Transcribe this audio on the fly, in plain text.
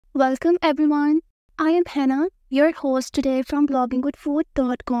Welcome everyone. I am Hannah, your host today from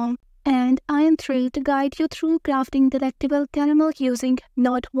blogginggoodfood.com, and I am thrilled to guide you through crafting delectable caramel using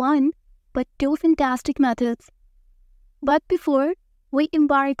not one, but two fantastic methods. But before we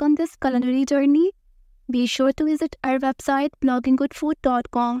embark on this culinary journey, be sure to visit our website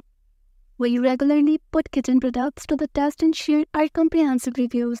blogginggoodfood.com, where we regularly put kitchen products to the test and share our comprehensive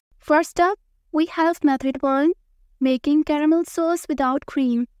reviews. First up, we have method 1, making caramel sauce without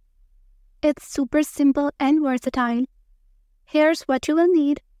cream. It's super simple and versatile. Here's what you will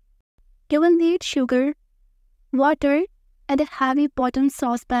need. You will need sugar, water, and a heavy bottom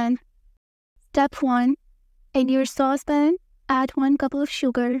saucepan. Step 1. In your saucepan, add 1 cup of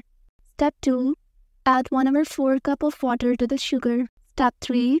sugar. Step 2. Add 1/4 cup of water to the sugar. Step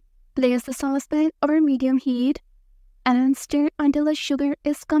 3. Place the saucepan over medium heat and stir until the sugar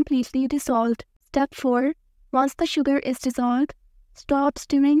is completely dissolved. Step 4. Once the sugar is dissolved, stop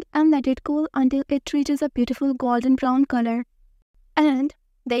stirring and let it cool until it reaches a beautiful golden brown color. And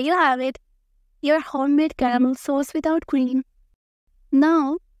there you have it, your homemade caramel sauce without cream.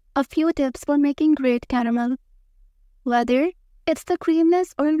 Now, a few tips for making great caramel. Whether it's the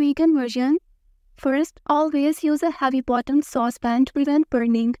creamless or vegan version, first, always use a heavy bottom saucepan to prevent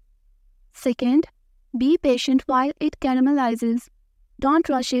burning. Second, be patient while it caramelizes. Don't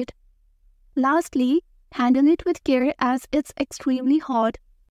rush it. Lastly, handle it with care as it's extremely hot.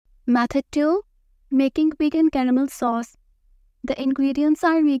 Method 2. Making vegan caramel sauce. The ingredients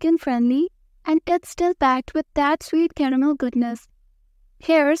are vegan friendly and it's still packed with that sweet caramel goodness.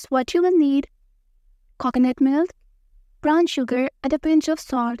 Here's what you will need. Coconut milk, brown sugar, and a pinch of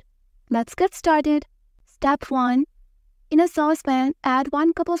salt. Let's get started. Step 1. In a saucepan, add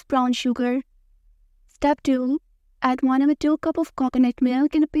 1 cup of brown sugar. Step 2. Add 1/2 cup of coconut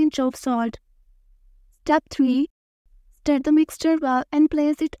milk and a pinch of salt. Step 3. Stir the mixture well and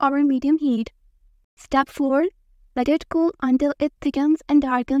place it over medium heat. Step 4. Let it cool until it thickens and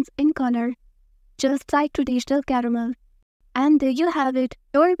darkens in color, just like traditional caramel. And there you have it,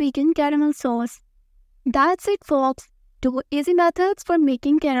 your vegan caramel sauce. That's it folks, 2 easy methods for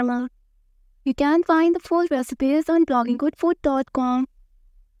making caramel. You can find the full recipes on blogginggoodfood.com.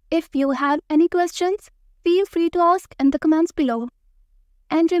 If you have any questions, feel free to ask in the comments below.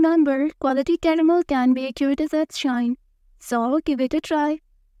 And remember, quality caramel can be accurate as its shine. So give it a try.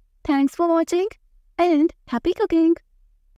 Thanks for watching and happy cooking!